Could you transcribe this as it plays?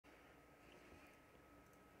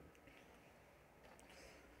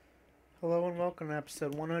Hello and welcome to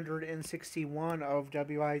episode 161 of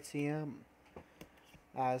WITM.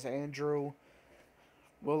 As Andrew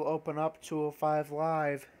will open up 205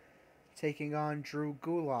 Live, taking on Drew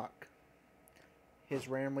Gulak, his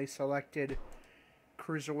randomly selected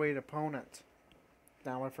Cruiserweight opponent.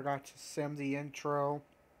 Now I forgot to send the intro,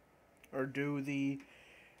 or do the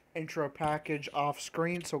intro package off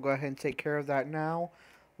screen, so go ahead and take care of that now.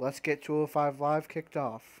 Let's get 205 Live kicked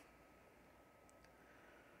off.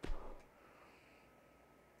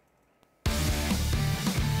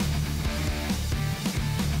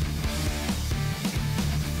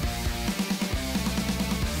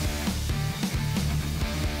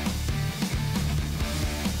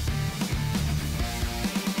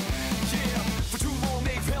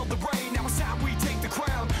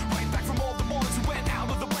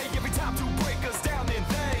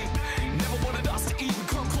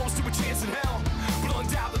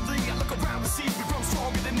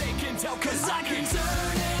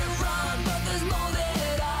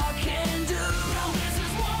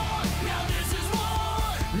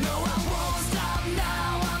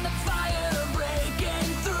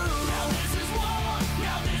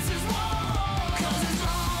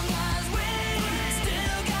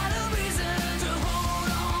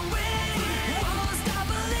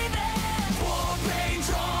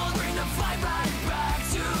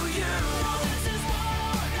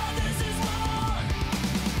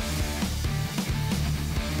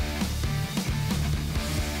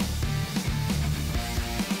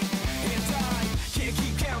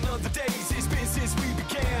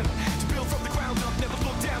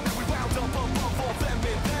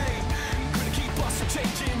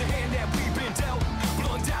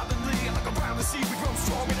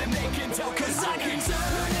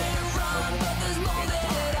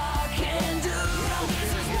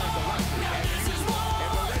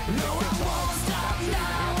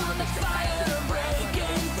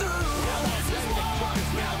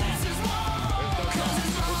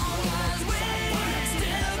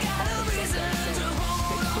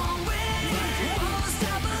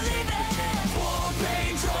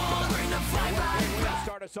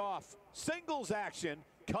 Off. Singles action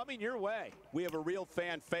coming your way. We have a real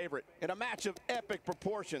fan favorite in a match of epic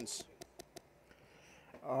proportions.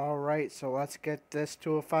 Alright, so let's get this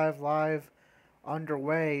 205 Live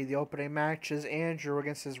underway. The opening match is Andrew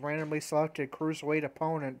against his randomly selected Cruiserweight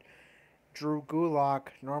opponent, Drew Gulak,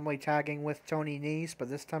 normally tagging with Tony Nese, but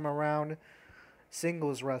this time around,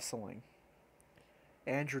 singles wrestling.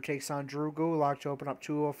 Andrew takes on Drew Gulak to open up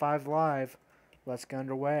 205 Live. Let's get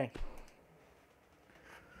underway.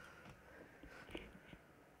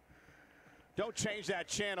 Don't change that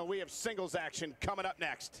channel. We have singles action coming up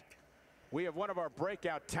next. We have one of our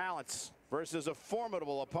breakout talents versus a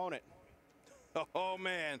formidable opponent. Oh,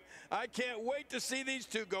 man. I can't wait to see these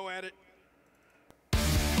two go at it.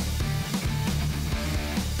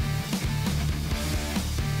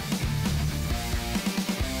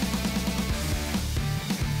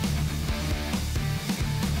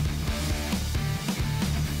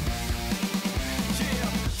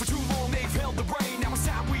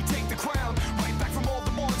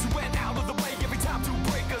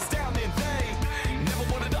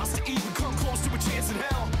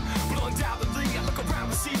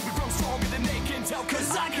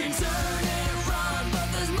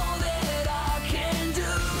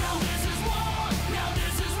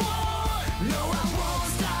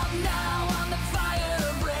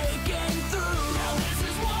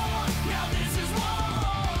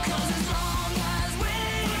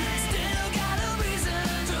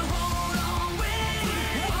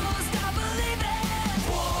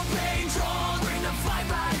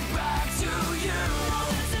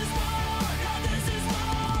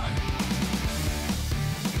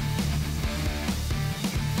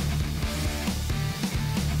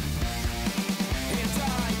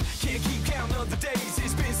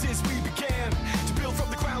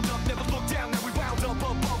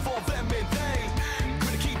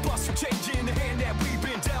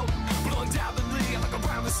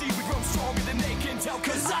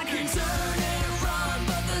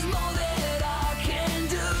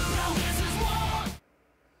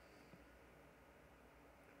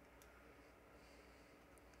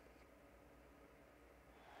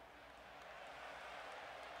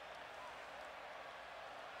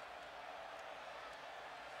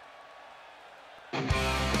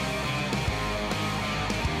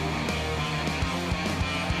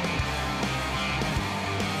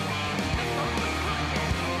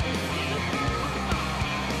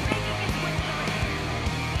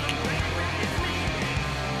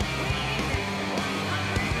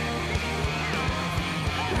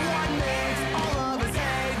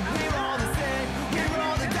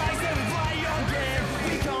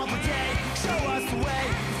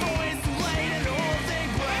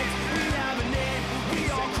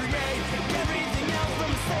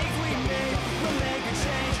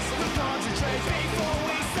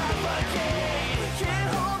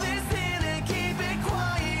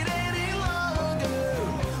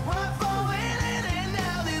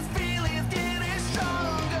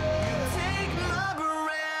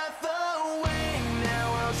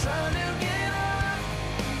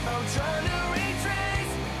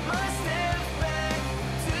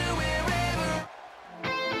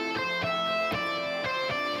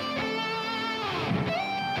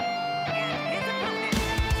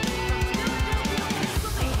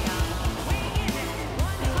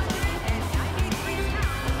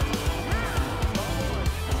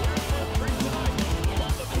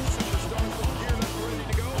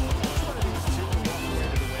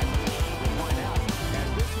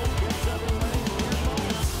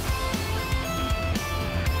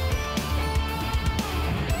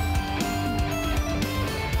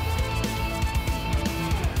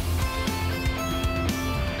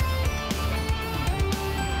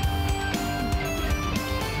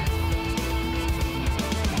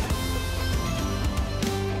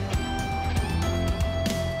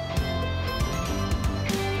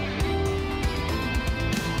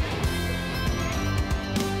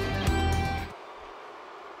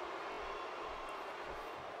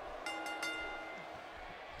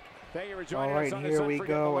 you for All joining right, us on here this we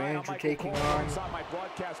Unforgettable go. Line. I'm Andrew Michael taking Cole, on alongside my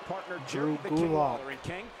broadcast partner, Drew Gerald the King Gulak. Lawler. And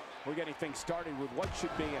King, we're getting things started with what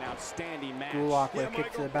should be an outstanding match. Gulak Yeah, with a kick to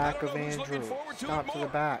Michael, the back I don't of know who's looking Andrew. forward to Stomp it to more,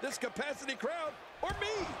 the back. this capacity crowd or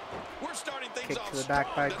me. We're starting things Kick off to the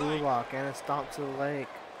back by strong tonight. Gulak and a stomp to the leg.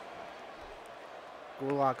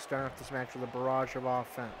 Gulak starting off this match with a barrage of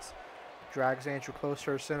offense. Drags Andrew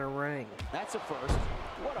closer to center ring. That's a first.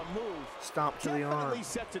 What a move. Stomp to the arm. Definitely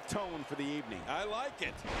sets a tone for the evening. I like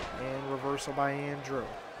it. And reversal by Andrew.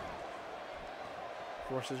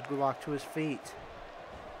 Forces Gulak to his feet.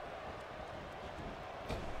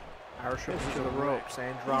 Irish whip to the ropes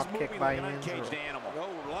and drop kick by Andrew. No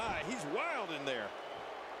lie, he's wild in there.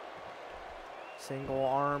 Single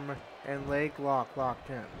arm and leg lock locked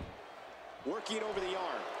in. Working over the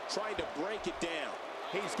arm, trying to break it down.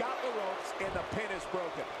 He's got the ropes and the pin is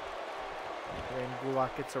broken. And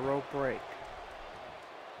Gulak gets a rope break.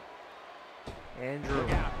 Andrew,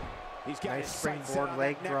 He's got nice his sights set springboard on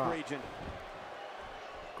leg that neck drop. region.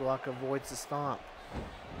 Gulak avoids the stomp.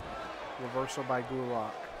 Reversal by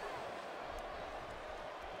Gulak.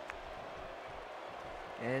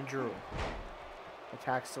 Andrew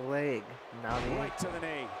attacks the leg. Now the Right to the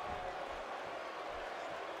knee.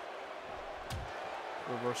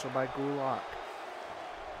 reversal by Gulak.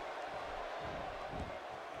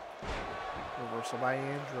 Reversal by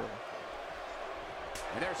Andrew.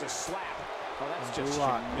 And there's a slap. Oh, that's And just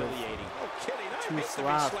Gulak humiliating. No kidding. I Two hate to be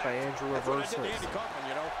slaps slapped. by Andrew That's what I did to reverses. Andy Kaufman,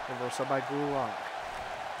 you know. Reversal by Gulak.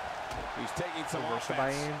 He's taking some Reversal offense,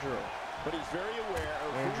 by Andrew. but he's very aware of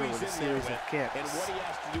Andrew who with a he's in there series with of kicks and what he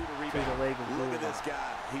has to do to to the rebound. leg of Look at this Gulak.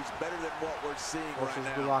 guy. He's better than what we're seeing Forces right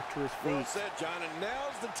now. Gulak to his Well feet. said, John, and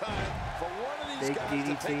now's the time for one of these Big guys DDT.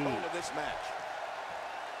 to take hold of this match.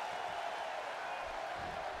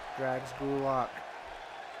 Drags Gulak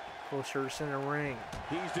closer to center ring.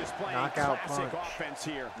 He's displaying Knockout classic punch. offense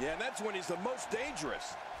here. Yeah, and that's when he's the most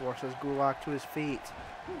dangerous. Forces Gulak to his feet.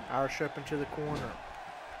 Irish whip into the corner.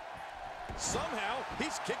 Somehow,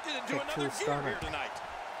 he's kicked it into Kick to another the gear stomach. here tonight.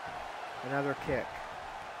 Another kick.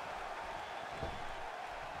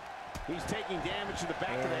 He's taking damage to the back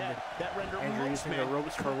of the And head. That rendered Andrew most using the men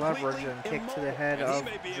ropes for leverage and kick to the head And he of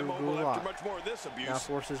may be Drew immobile after Gulak. much more of this abuse. Now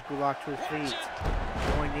forces Gulak to his Watch feet.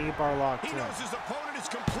 it. Going knee bar locked He in. knows his opponent is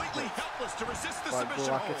completely helpless to resist the But submission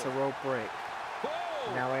Gulak gets a hold. rope break.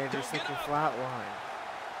 Whoa, Now Andrew's don't get thinking up. flatline.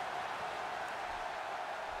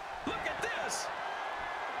 Look at this.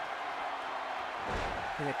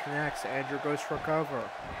 And it connects. Andrew goes for cover.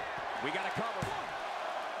 We got a cover.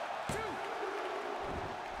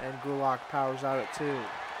 And Gulak powers out at 2.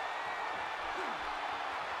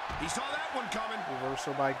 He saw that one coming.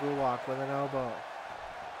 Reversal by Gulak with an elbow.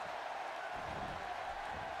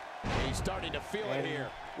 He's starting to feel it And here.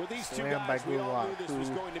 With these two slammed by guys, we all knew Gulak, this was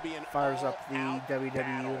who going to be an fires up the all-out WWE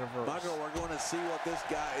battle. Universe. Michael, we're going to see what this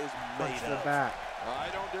guy is Punch made to the of. back. I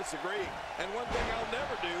don't disagree. And one thing I'll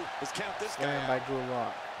never do is count this guy Slammed out. by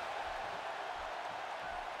Gulak.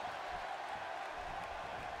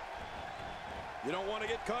 You don't want to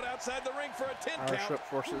get caught outside the ring for a 10 Irish count. whip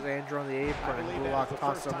forces Andrew on the I apron. And believe that Gulak is the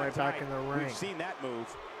tosses first him time right back tonight in the ring. we've seen that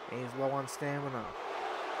move. And he's low on stamina.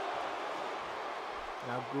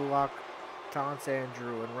 Now Gulak taunts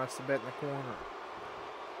Andrew and rests a bit in the corner.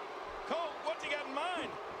 Cole, what's he got in mind?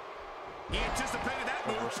 He anticipated that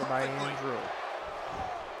move Reversal by perfectly. Andrew.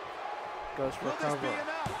 Goes for Will this cover. be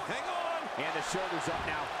enough? Hang on. And the shoulder's up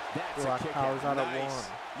now. That's Gulak a kick powers out at Nice.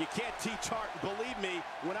 1. You can't teach heart. Believe me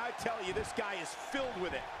when I tell you this guy is filled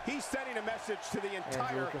with it. He's sending a message to the Andrew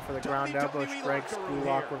entire looking for the ground elbow. WWE Strikes. locker room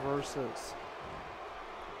Gulak here. reverses.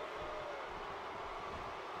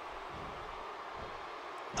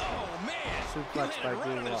 Oh, man. Suplex He landed by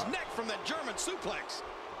right on his Gulak. neck from that German suplex.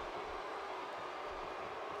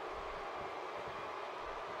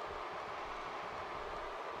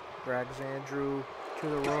 Drags Andrew to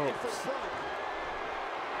the Going ropes. for broke.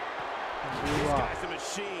 And This Gulak guy's a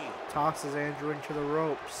machine. tosses Andrew into the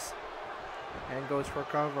ropes. And goes for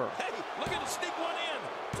cover. Hey, look at him sneak one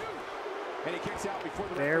in. And he kicks out before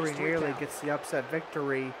the Very referee's 3 nearly count. gets the upset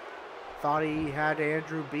victory. Thought he had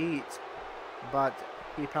Andrew beat, but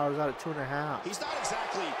he powers out at 2.5. He's not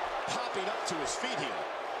exactly popping up to his feet here.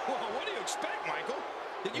 Well, what do you expect, Michael?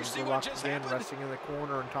 Did you And see what Gulak just again happened? resting in the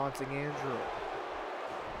corner and taunting Andrew.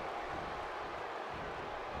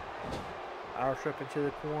 Irish whip into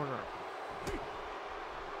the corner.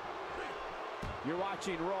 You're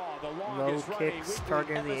watching Raw, the Low longest running kicks weekly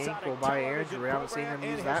targeting the episodic ankle by television Andrew. I haven't seen him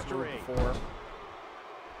program use in that move history. before.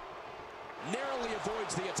 Narrowly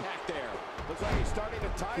avoids the attack there. Looks like he's starting to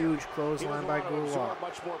tire. Huge clothesline by Gulak.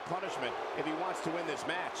 Much more punishment if he wants to win this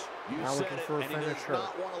match. You now said looking it, for a and he does finisher.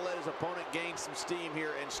 not want to let his opponent gain some steam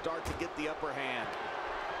here and start to get the upper hand.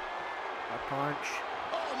 A punch.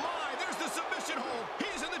 Oh my, there's the submission hold.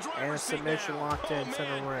 He's in the driver's And a seat submission now. locked in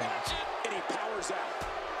center ring. Watch it. And he powers out.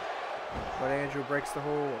 But Andrew breaks the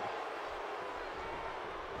hold.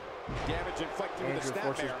 Damage inflicted with Andrew the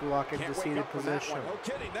forces snapmare. Gulak into Can't wake seated up from that position. one. No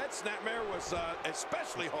kidding, that snapmare was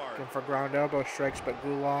especially hard. Looking for ground elbow strikes, but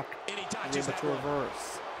Gulak And he is dodges able that to one.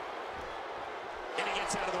 reverse. And he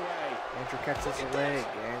gets out of the way. Andrew catches Look the at leg this.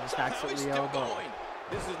 and Somehow attacks at he's the still elbow. going.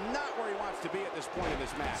 This is not where he wants to be at this point in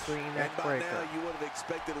this match. Swinging And neck by breaker. now, you would have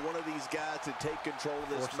expected one of these guys to take control of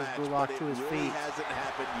this Forces match, Gulak but it to his really feet. hasn't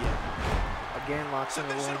happened yet. Again locks in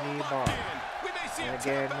the Submission low knee hold bar. locked in. We may see And a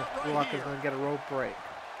again, tap out right Gulak here. is going to get a rope break.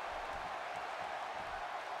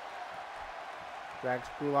 Drags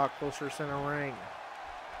Gulak closer to center ring.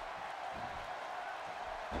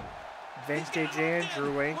 Vintage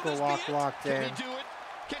Andrew ankle lock locked Can in, he do it?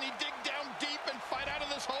 Can he dig down deep and fight out of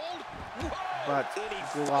this hold? Whoa! but And he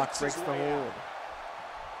Gulak fights breaks his the way out. hold.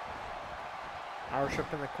 Irish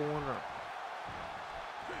up in the corner.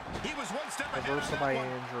 He was one step ahead Reversal on by that one.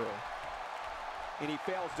 Andrew. And he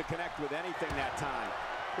fails to connect with anything that time.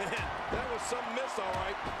 Man, that was some miss, all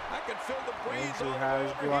right. I could feel the breeze Andrew all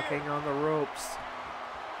has over Gulak here. hanging on the ropes.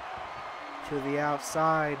 To the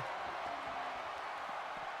outside.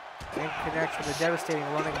 And connects with a devastating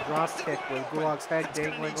running drop kick with Gulak's head That's gonna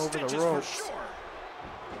dangling need over the stitches for ropes. sure.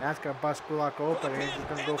 That's going to bust Gulak open. Andrew's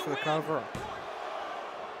going to go for the cover.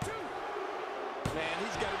 Man,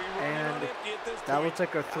 he's got to be running And on empty at this that point. looks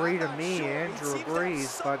like a 3 to I'm me. not sure. He Andrew seems to have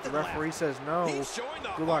agrees, but the something referee left. says no. He's showing the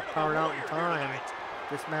Gulak heart of a powered out in warrior here time. tonight.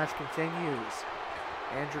 This match continues.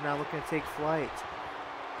 Andrew now looking to take flight.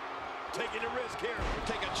 Taking a risk here.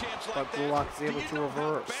 Take a chance like But that. Gulak is Do able you to know how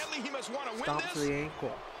reverse. badly he must want to win Stomp to this? the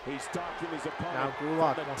ankle. He's stalking his opponent. Now from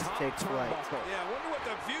Gulak the wants to top take flight. turnbuckle. Yeah, I wonder what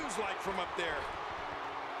the view's like from up there.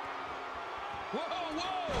 Whoa,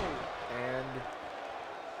 whoa! And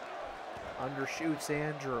undershoots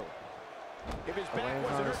Andrew. If his back Lands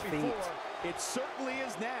wasn't on his hurt feet. before, it certainly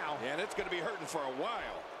is now. Yeah, and it's going to be hurting for a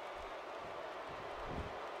while.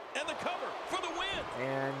 And the cover for the win.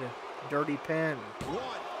 And dirty pin. 1,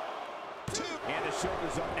 2. And his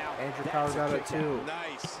shoulders up now. Andrew That's powers a out at kick 2.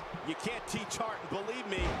 Nice. You can't teach heart, and believe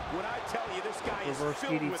me when I tell you this guy Reverse is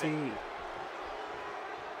filled with it. DDT.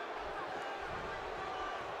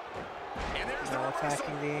 And there's the Now reversal.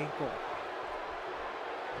 attacking the ankle.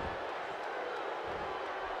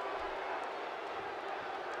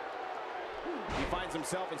 He finds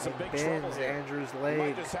himself in some And big trouble bends here. Andrew's He leg.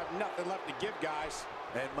 might just have nothing left to give, guys.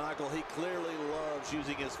 And Michael, he clearly loves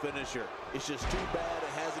using his finisher. It's just too bad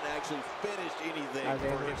it hasn't actually finished anything As for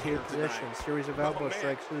Andrew him in here seated position. tonight. Series of elbow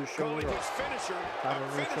strikes to the Calling shoulder. his finisher Trying a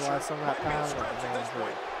to finisher neutralize some of that might be a power stretch of at this Andrew.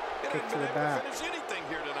 point. It Kick hasn't to been the able back. finish anything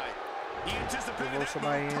here tonight. He anticipated Reversal that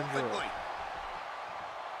by move Andrew. perfectly.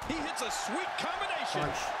 He hits a sweet combination.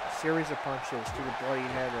 Punch. Series of punches to the bloody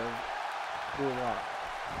head of Gulak.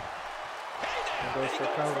 And goes for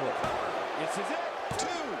cover. This is it. 2.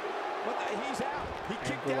 He's out. He And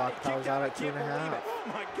kicked Gulak out. He powers kicked out out. at I can't 2.5. believe it. Oh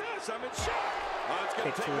my gosh, I'm in shock. Oh, it's going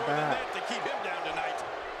Kick to to take the more back. than that to keep him down tonight.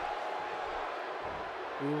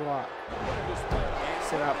 Gulak. What a display. And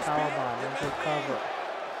Sit out what a powerbomb display. into cover.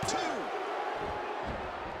 2.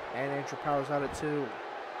 And Andrew powers out at 2.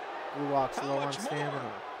 Gulak's How low on much more?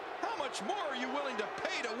 stamina. How much more are you willing to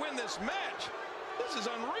pay to win this match? This is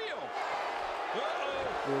unreal.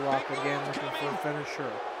 Uh-oh. Gulak Big again move looking for a coming.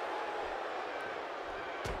 finisher.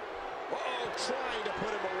 Uh-oh, trying to put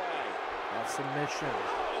him away. A submission.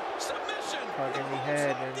 Oh, submission. Targeting the Oh,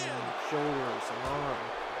 head locked and in. shoulders and arm.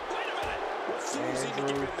 Wait a minute. Refusing to give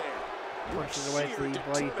Andrew in there. punches away to Sheer the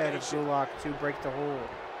bloody head of determination. Gulak to break the hold.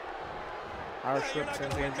 Irish you're whip not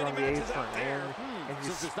sends gonna win Andrew on the many matches apron, out there. and he's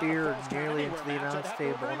Since it's not a speared falls count nearly anywhere into the match, I'd announce have to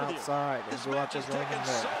table agree and with you. outside, and This Gulak match is has joining taken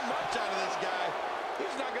there. so much out of this guy.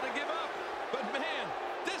 He's not going to give up. But man,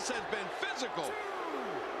 this has been physical.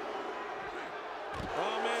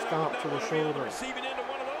 Oh man, Stomp to the shoulder. Receiving into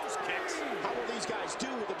one of those kicks. How will these guys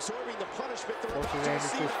do with absorbing the punishment they're Forces about to Andrew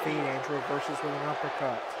to receive? his feet. Andrew reverses with an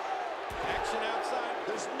uppercut. Action outside.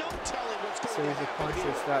 There's no telling what's going Series to of happen punches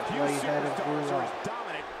here. to that Few bloody head of superstars are Gulak. as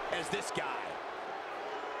dominant as this guy.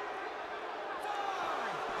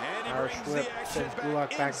 And he Irish brings whip the action sends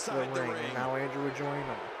Gulak back to the inside ring, and now Andrew will join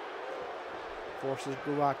him. Forces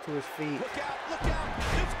Gulak to his feet. Look out, look out.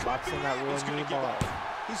 This could Locks be in that it. low He's gonna knee give bar. up.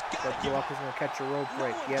 He's got But to give Gulak up. is going to catch a rope No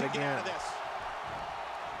break one yet can get out again. of this.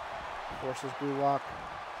 Forces Gulak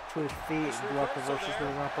to his feet, and Gulak reverses with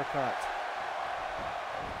an uppercut.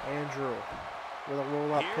 Andrew with a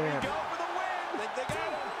roll-up Here pin. we go for the win. Think they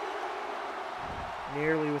got him.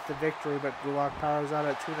 Nearly with the victory, but Gulak powers out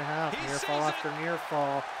at 2.5. He Near sees fall it. after near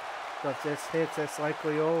fall. But if this hits, it's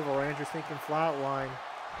likely over. Andrew's thinking flatline.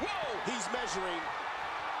 Whoa! He's measuring.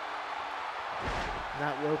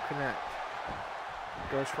 That will connect.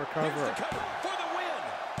 Goes for Here's cover. the cover for the win.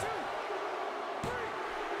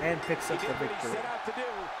 And picks He up did the what he victory. set out to do,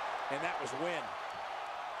 and that was win.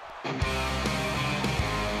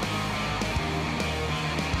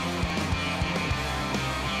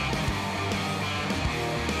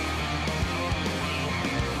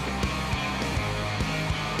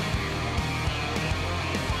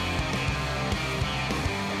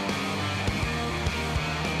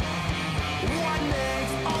 What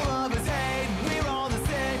makes all of us hate? We're all the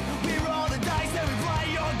same. We roll the dice and we play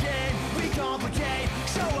your game. We complicate,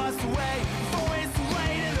 show us the way. Before it's too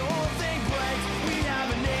late and the whole thing breaks. We have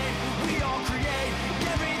a name, we all create.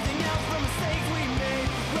 Everything else from mistakes we made.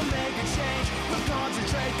 We'll make a change, we'll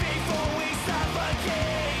concentrate before we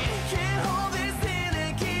suffocate. Can't hold this in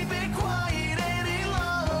and keep it quiet any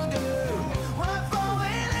longer. We're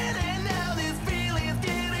falling in and now this feeling's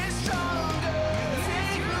getting stronger.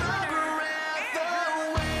 Take my breath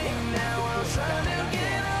away. Now I'm trying to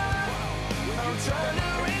get up. I'm trying to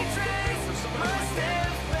retrace my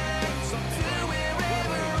steps back to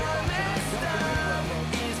wherever I messed up.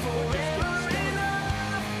 Is forever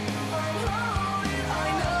enough? I'm holding. I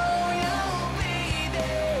know you'll be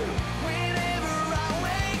there whenever I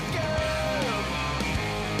wake up.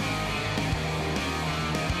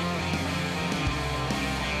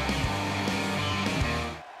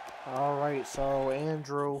 Alright, so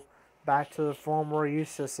Andrew, back to the form we're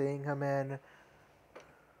used to seeing him in.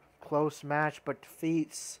 Close match, but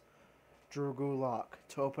defeats Drew Gulak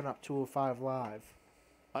to open up 205 Live.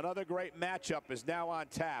 Another great matchup is now on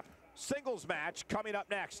tap. Singles match coming up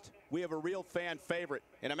next. We have a real fan favorite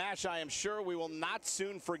in a match I am sure we will not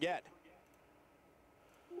soon forget.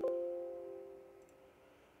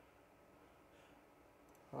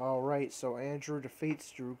 Alright, so Andrew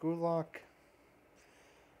defeats Drew Gulak.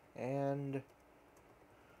 And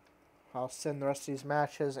I'll send the rest of these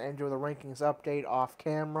matches and do the rankings update off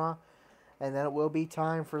camera. And then it will be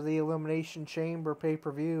time for the Elimination Chamber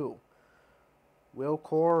pay-per-view. Will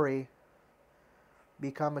Corey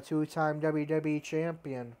become a two-time WWE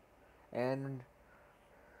champion? And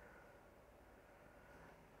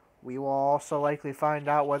we will also likely find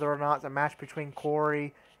out whether or not the match between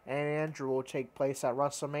Corey and Andrew will take place at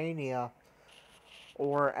WrestleMania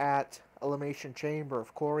or at Elimination Chamber.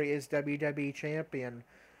 If Corey is WWE champion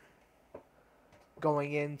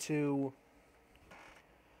going into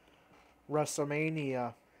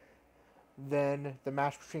WrestleMania, then the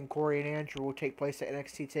match between Corey and Andrew will take place at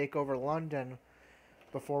NXT TakeOver London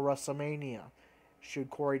before WrestleMania. Should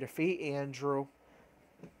Corey defeat Andrew,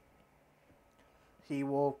 he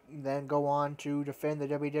will then go on to defend the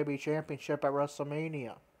WWE Championship at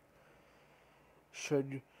WrestleMania.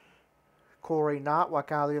 Should Corey not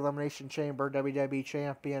walk out of the Elimination Chamber WWE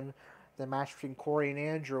Champion, the match between Corey and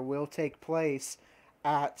Andrew will take place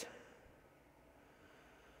at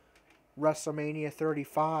WrestleMania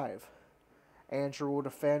 35. Andrew will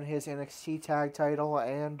defend his NXT Tag Title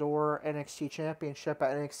and or NXT Championship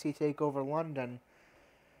at NXT TakeOver London.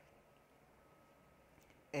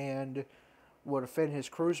 And will defend his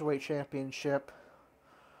Cruiserweight Championship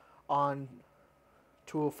on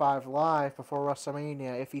 205 Live before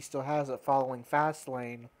WrestleMania, if he still has it, following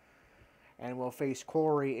Fastlane. And will face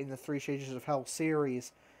Corey in the Three Stages of Hell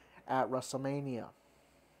series at WrestleMania.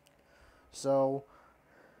 So,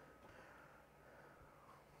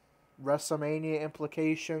 WrestleMania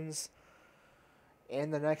implications.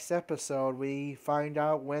 In the next episode, we find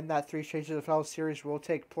out when that Three Stages of Hell series will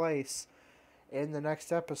take place. In the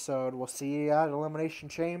next episode, we'll see you at Elimination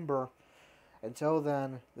Chamber. Until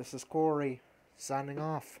then, this is Corey, signing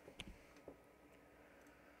off.